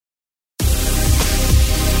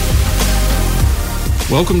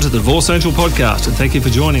Welcome to the Divorce Angel podcast, and thank you for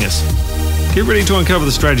joining us. Get ready to uncover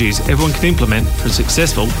the strategies everyone can implement for a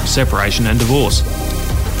successful separation and divorce.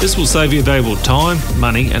 This will save you valuable time,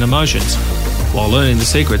 money and emotions while learning the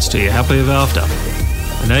secrets to your happily ever after.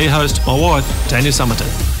 And now your host, my wife, Tanya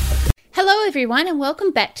Summerton. Hello everyone and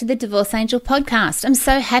welcome back to the Divorce Angel podcast. I'm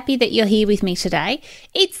so happy that you're here with me today.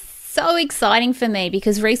 It's so exciting for me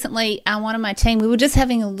because recently one of my team, we were just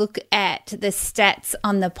having a look at the stats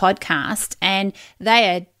on the podcast and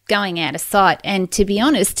they are going out of sight. And to be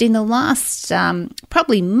honest, in the last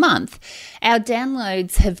probably month, our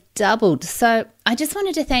downloads have doubled. So I just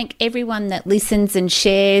wanted to thank everyone that listens and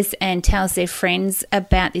shares and tells their friends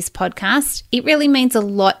about this podcast. It really means a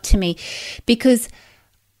lot to me because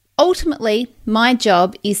ultimately my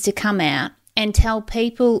job is to come out and tell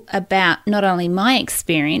people about not only my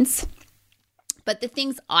experience, but the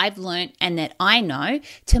things I've learned and that I know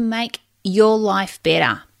to make your life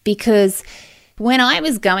better. Because when I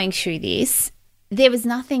was going through this, there was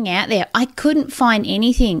nothing out there. I couldn't find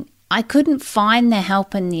anything. I couldn't find the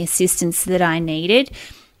help and the assistance that I needed.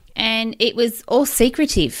 And it was all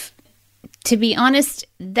secretive. To be honest,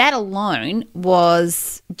 that alone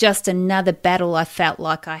was just another battle I felt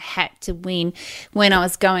like I had to win when I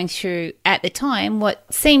was going through, at the time,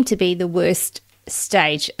 what seemed to be the worst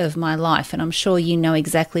stage of my life. And I'm sure you know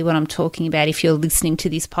exactly what I'm talking about if you're listening to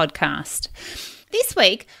this podcast. This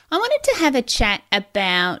week, I wanted to have a chat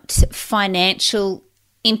about financial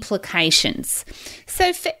implications.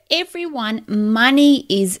 So for everyone, money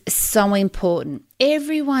is so important.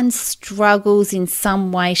 Everyone struggles in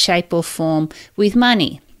some way, shape or form with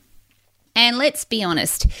money. And let's be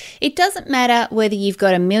honest, it doesn't matter whether you've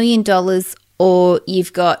got $1 million or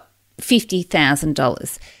you've got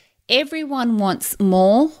 $50,000. Everyone wants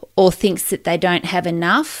more or thinks that they don't have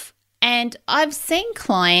enough. And I've seen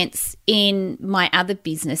clients in my other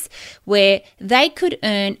business where they could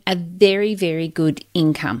earn a very, very good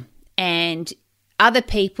income. And other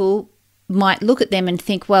people might look at them and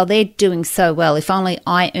think, well, they're doing so well. If only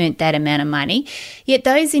I earned that amount of money. Yet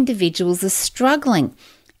those individuals are struggling.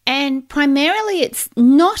 And primarily it's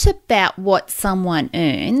not about what someone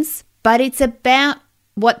earns, but it's about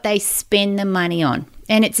what they spend the money on.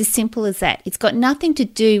 And it's as simple as that. It's got nothing to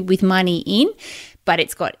do with money in, but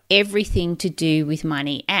it's got everything to do with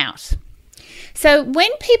money out. So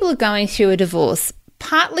when people are going through a divorce,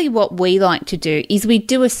 partly what we like to do is we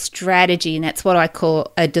do a strategy, and that's what I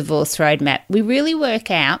call a divorce roadmap. We really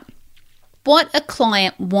work out what a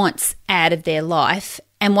client wants out of their life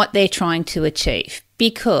and what they're trying to achieve.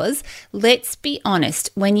 Because let's be honest,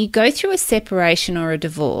 when you go through a separation or a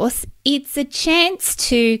divorce, it's a chance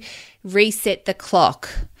to reset the clock,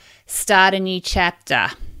 start a new chapter,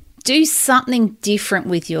 do something different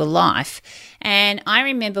with your life. And I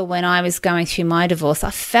remember when I was going through my divorce, I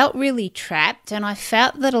felt really trapped, and I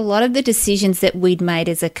felt that a lot of the decisions that we'd made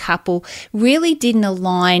as a couple really didn't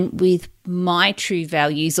align with my true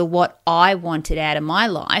values or what I wanted out of my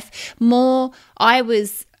life. More, I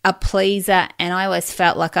was a pleaser, and I always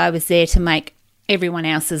felt like I was there to make everyone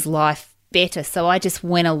else's life better. So I just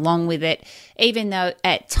went along with it, even though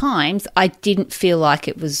at times I didn't feel like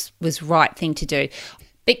it was right thing to do.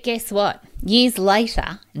 But guess what? Years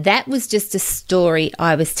later, that was just a story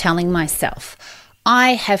I was telling myself.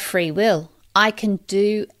 I have free will. I can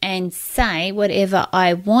do and say whatever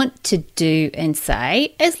I want to do and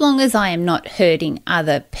say, as long as I am not hurting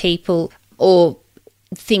other people or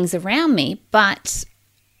things around me. But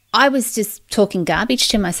I was just talking garbage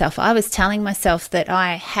to myself. I was telling myself that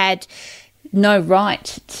I had no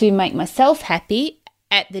right to make myself happy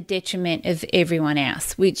at the detriment of everyone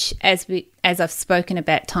else, which, as I've spoken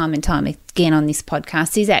about time and time again on this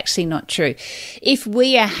podcast, is actually not true. If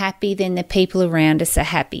we are happy, then the people around us are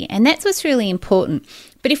happy. And that's what's really important.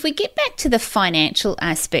 But if we get back to the financial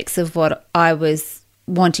aspects of what I was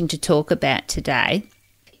wanting to talk about today,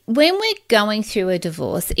 when we're going through a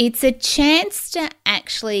divorce, it's a chance to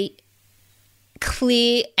actually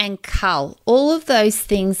clear and cull all of those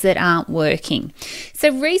things that aren't working. So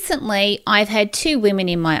recently I've had two women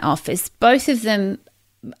in my office. Both of them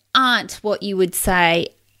aren't what you would say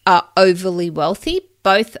are overly wealthy.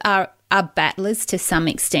 Both are battlers to some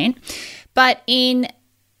extent. But in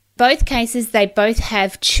both cases, they both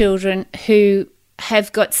have children who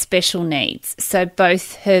have got special needs. So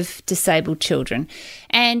both have disabled children.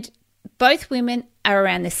 And both women are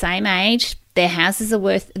around the same age. Their houses are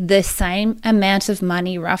worth the same amount of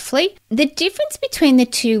money, roughly. The difference between the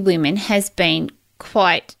two women has been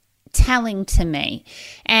quite telling to me.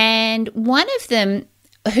 And one of them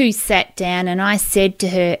who sat down and I said to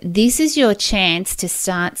her, this is your chance to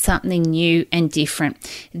start something new and different.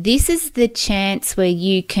 This is the chance where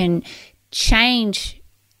you can change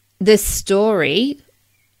the story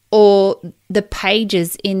or the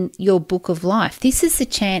pages in your book of life. This is a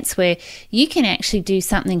chance where you can actually do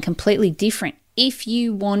something completely different if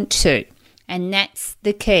you want to. And that's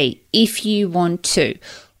the key, if you want to.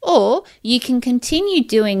 Or you can continue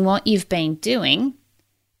doing what you've been doing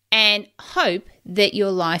and hope that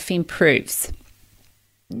your life improves.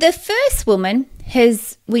 The first woman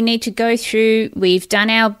we need to go through, we've done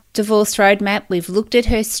our divorce roadmap, we've looked at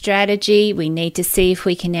her strategy, we need to see if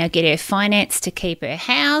we can now get her finance to keep her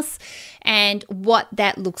house and what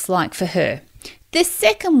that looks like for her. The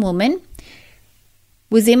second woman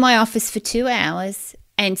was in my office for 2 hours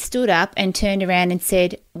and stood up and turned around and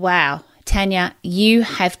said, "Wow, Tanya, you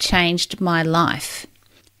have changed my life."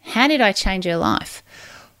 How did I change her life?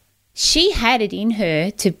 She had it in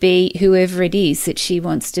her to be whoever it is that she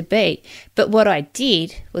wants to be. But what I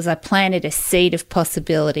did was I planted a seed of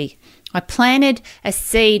possibility. I planted a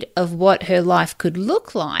seed of what her life could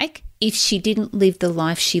look like if she didn't live the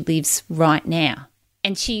life she lives right now.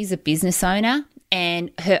 And she's a business owner, and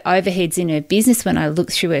her overheads in her business, when I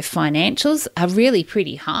look through her financials, are really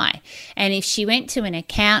pretty high. And if she went to an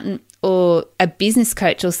accountant or a business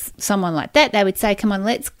coach or someone like that, they would say, "Come on,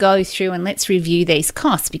 let's go through and let's review these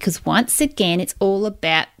costs," because once again, it's all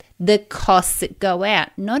about the costs that go out,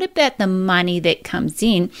 not about the money that comes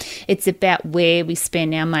in. It's about where we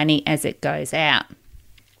spend our money as it goes out.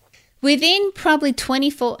 Within probably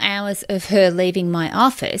 24 hours of her leaving my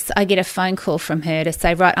office, I get a phone call from her to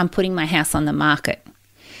say, "Right, I'm putting my house on the market."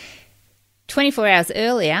 24 hours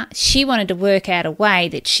earlier, she wanted to work out a way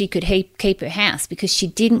that she could keep her house because she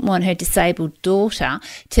didn't want her disabled daughter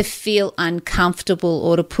to feel uncomfortable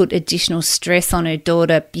or to put additional stress on her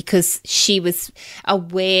daughter, because she was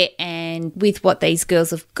aware, and with what these girls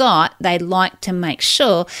have got, they like to make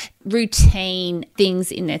sure routine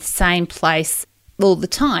things in the same place all the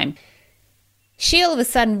time. She all of a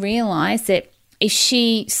sudden realised that if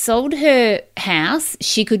she sold her house,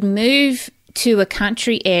 she could move to a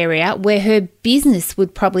country area where her business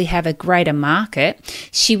would probably have a greater market.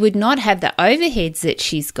 She would not have the overheads that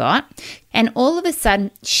she's got. And all of a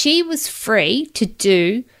sudden, she was free to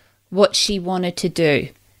do what she wanted to do.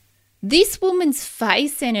 This woman's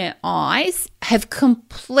face and her eyes have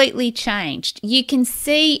completely changed. You can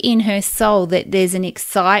see in her soul that there's an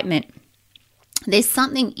excitement. There's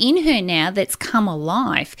something in her now that's come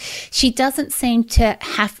alive. She doesn't seem to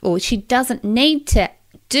have, or she doesn't need to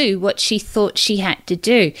do what she thought she had to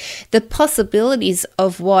do. The possibilities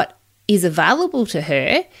of what is available to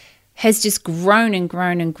her has just grown and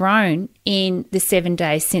grown and grown in the 7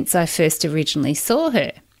 days since I first originally saw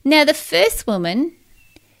her. Now, the first woman,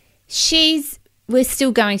 we're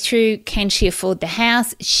still going through, can she afford the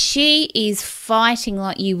house? She is fighting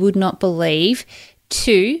like you would not believe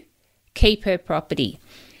to keep her property.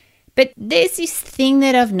 But there's this thing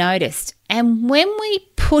that I've noticed, and when we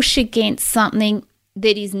push against something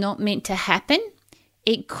that is not meant to happen,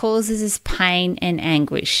 it causes us pain and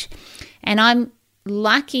anguish. And I'm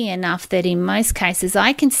lucky enough that in most cases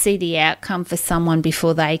I can see the outcome for someone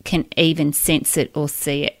before they can even sense it or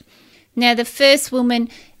see it. Now, the first woman,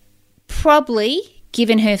 probably,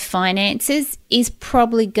 given her finances, is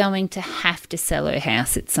probably going to have to sell her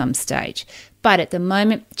house at some stage. But at the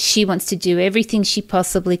moment, she wants to do everything she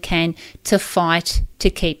possibly can to fight to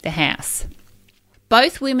keep the house.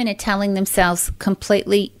 Both women are telling themselves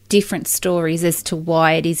completely different stories as to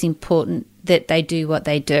why it is important that they do what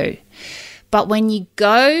they do. But when you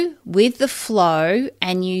go with the flow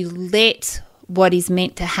and you let what is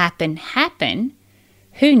meant to happen,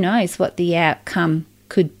 who knows what the outcome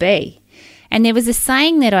could be. And there was a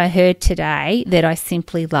saying that I heard today that I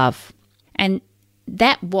simply love. And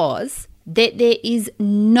that was that there is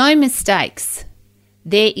no mistakes.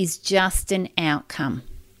 There is just an outcome.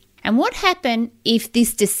 And what happened if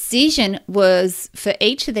this decision was, for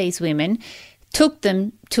each of these women, took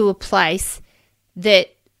them to a place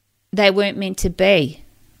that they weren't meant to be?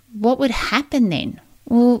 What would happen then?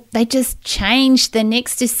 Well, they just change the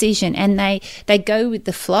next decision and they go with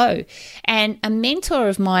the flow. And a mentor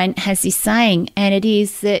of mine has this saying, and it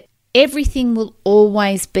is that everything will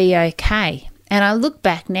always be okay. And I look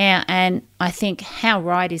back now and I think, how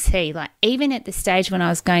right is he? Like, even at the stage when I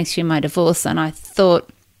was going through my divorce and I thought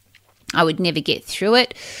I would never get through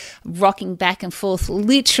it, rocking back and forth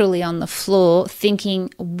literally on the floor,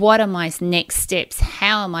 thinking, what are my next steps?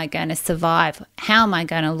 How am I going to survive? How am I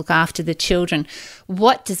going to look after the children?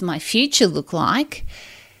 What does my future look like?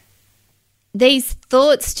 These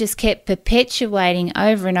thoughts just kept perpetuating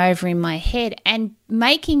over and over in my head and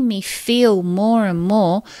making me feel more and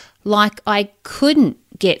more like I couldn't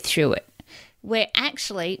get through it. Where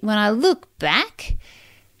actually, when I look back,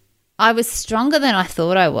 I was stronger than I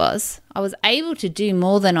thought I was. I was able to do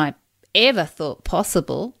more than I ever thought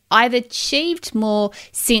possible. I've achieved more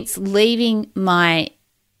since leaving my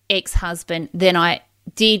ex-husband than I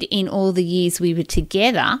did in all the years we were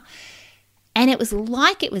together. And it was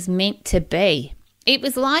like it was meant to be. It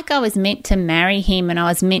was like I was meant to marry him and I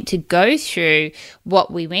was meant to go through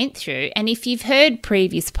what we went through. And if you've heard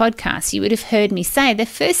previous podcasts, you would have heard me say the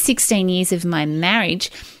first 16 years of my marriage,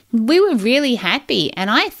 we were really happy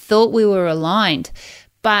and I thought we were aligned.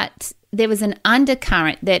 But there was an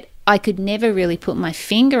undercurrent that I could never really put my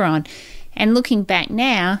finger on. And looking back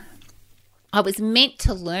now, I was meant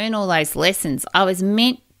to learn all those lessons. I was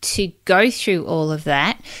meant to go through all of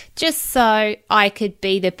that just so I could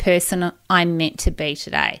be the person I'm meant to be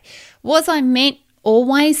today. Was I meant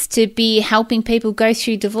always to be helping people go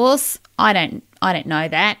through divorce? I don't know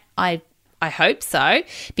that. I hope so,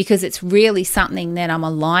 because it's really something that I'm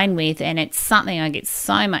aligned with and it's something I get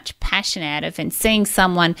so much passion out of. And seeing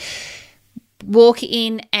someone walk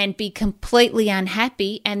in and be completely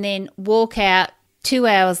unhappy and then walk out 2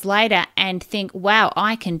 hours later and think, wow,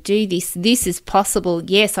 I can do this. This is possible.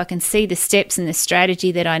 Yes, I can see the steps and the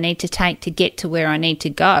strategy that I need to take to get to where I need to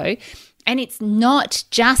go. And it's not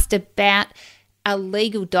just about a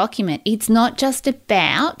legal document. It's not just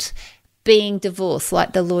about being divorced,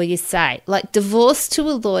 like the lawyers say. Like, divorce to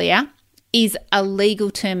a lawyer is a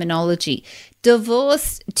legal terminology.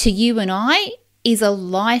 Divorce to you and I is a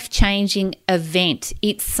life-changing event.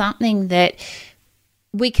 It's something that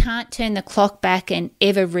we can't turn the clock back and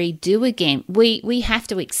ever redo again. We have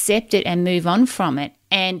to accept it and move on from it.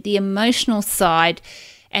 And the emotional side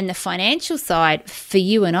and the financial side for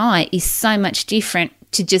you and I is so much different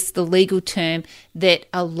to just the legal term that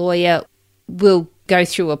a lawyer will go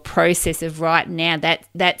through a process of, right now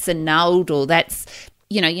that's annulled, or that's,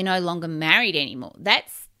 you're no longer married anymore.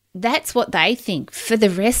 That's what they think. For the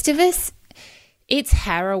rest of us, it's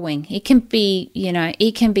harrowing. It can be,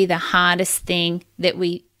 it can be the hardest thing that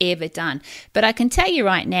we ever done. But I can tell you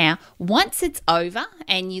right now, once it's over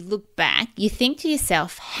and you look back, you think to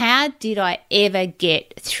yourself, how did I ever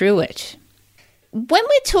get through it? When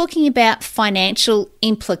we're talking about financial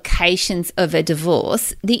implications of a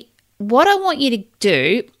divorce, what I want you to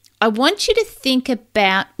do, I want you to think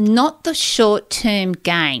about not the short-term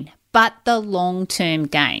gain, but the long-term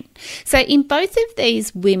gain. So in both of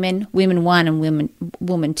these women 1 and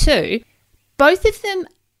woman 2, both of them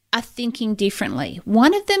are thinking differently.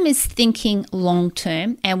 One of them is thinking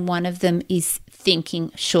long-term and one of them is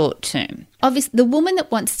thinking short-term. Obviously, the woman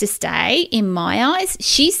that wants to stay, in my eyes,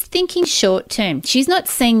 she's thinking short-term. She's not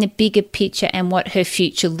seeing the bigger picture and what her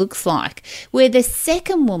future looks like. Where the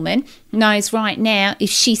second woman knows right now, if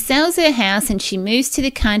she sells her house and she moves to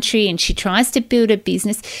the country and she tries to build a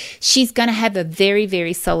business, she's going to have a very,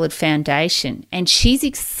 very solid foundation. And she's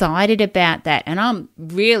excited about that. And I'm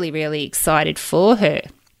really, really excited for her.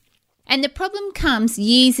 And the problem comes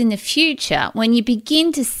years in the future when you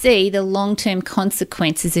begin to see the long-term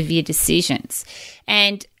consequences of your decisions.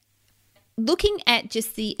 And looking at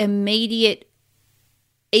just the immediate,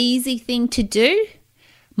 easy thing to do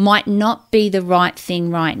might not be the right thing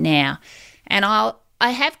right now. And I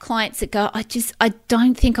have clients that go, I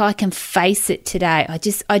don't think I can face it today.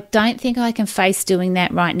 I don't think I can face doing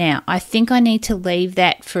that right now. I think I need to leave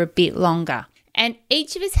that for a bit longer. And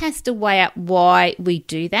each of us has to weigh up why we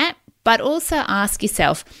do that. But also ask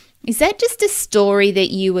yourself, is that just a story that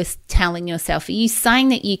you were telling yourself? Are you saying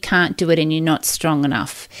that you can't do it and you're not strong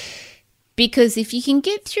enough? Because if you can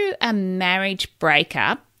get through a marriage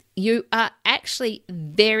breakup, you are actually a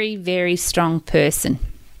very, very strong person.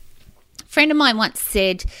 A friend of mine once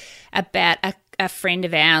said about a friend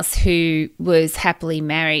of ours who was happily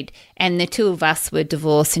married and the two of us were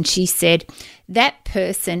divorced, and she said, that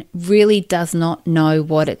person really does not know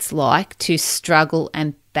what it's like to struggle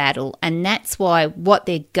and battle, and that's why what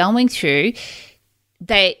they're going through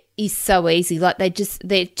is so easy. Like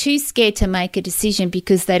they're too scared to make a decision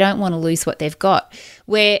because they don't want to lose what they've got.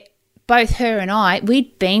 Where both her and I,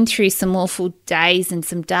 we'd been through some awful days and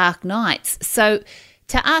some dark nights. So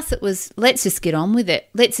to us, it was, let's just get on with it.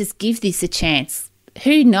 Let's just give this a chance.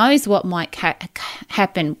 Who knows what might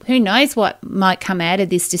happen? Who knows what might come out of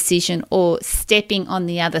this decision or stepping on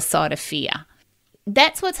the other side of fear?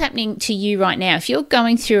 That's what's happening to you right now. If you're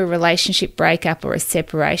going through a relationship breakup or a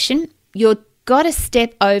separation, you've got to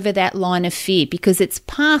step over that line of fear, because it's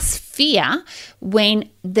past fear when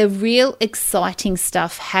the real exciting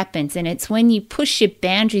stuff happens. And it's when you push your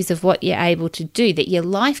boundaries of what you're able to do that your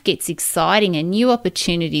life gets exciting and new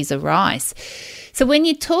opportunities arise. So when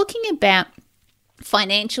you're talking about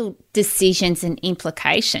financial decisions and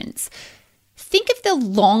implications, think of the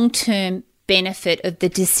long-term benefit of the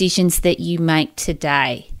decisions that you make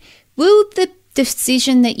today? Will the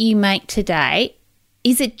decision that you make today,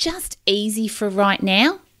 is it just easy for right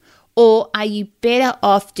now? Or are you better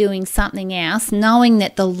off doing something else, knowing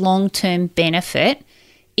that the long-term benefit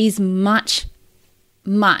is much,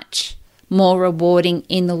 much more rewarding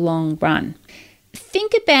in the long run?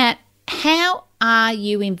 Think about how are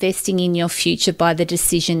you investing in your future by the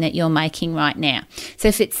decision that you're making right now? So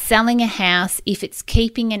if it's selling a house, if it's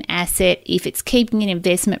keeping an asset, if it's keeping an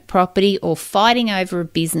investment property or fighting over a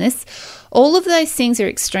business, all of those things are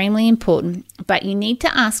extremely important, but you need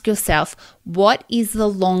to ask yourself, what is the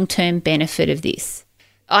long-term benefit of this?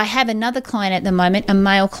 I have another client at the moment, a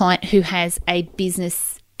male client who has a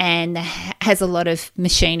business and has a lot of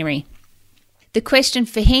machinery. The question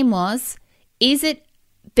for him was, is it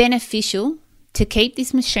beneficial to keep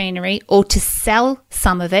this machinery or to sell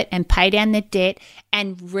some of it and pay down the debt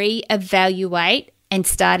and reevaluate and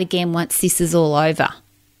start again once this is all over?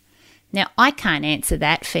 Now, I can't answer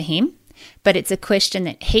that for him, but it's a question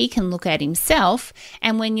that he can look at himself.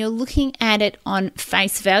 And when you're looking at it on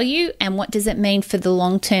face value and what does it mean for the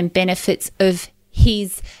long-term benefits of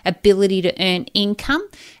his ability to earn income,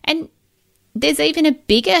 and there's even a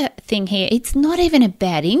bigger thing here. It's not even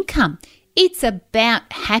about income. It's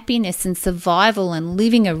about happiness and survival and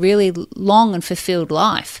living a really long and fulfilled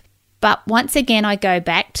life. But once again, I go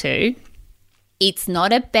back to, it's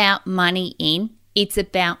not about money in, it's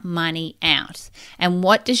about money out. And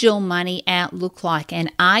what does your money out look like? And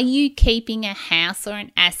are you keeping a house or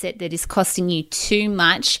an asset that is costing you too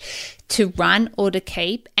much to run or to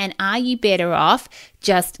keep? And are you better off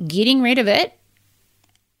just getting rid of it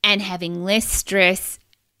and having less stress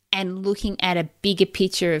and looking at a bigger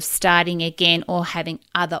picture of starting again or having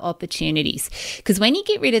other opportunities? Because when you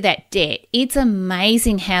get rid of that debt, it's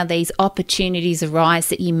amazing how these opportunities arise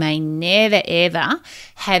that you may never, ever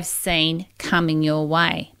have seen coming your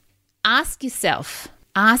way. Ask yourself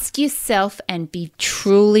and be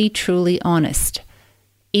truly, truly honest.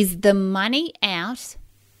 Is the money out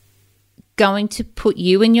going to put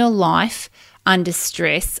you and your life under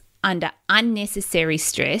stress, under unnecessary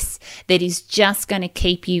stress that is just going to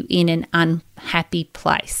keep you in an unhappy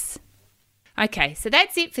place? Okay, so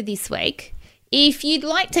that's it for this week. If you'd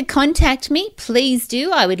like to contact me, please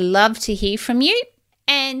do. I would love to hear from you.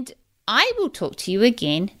 And I will talk to you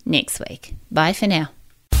again next week. Bye for now.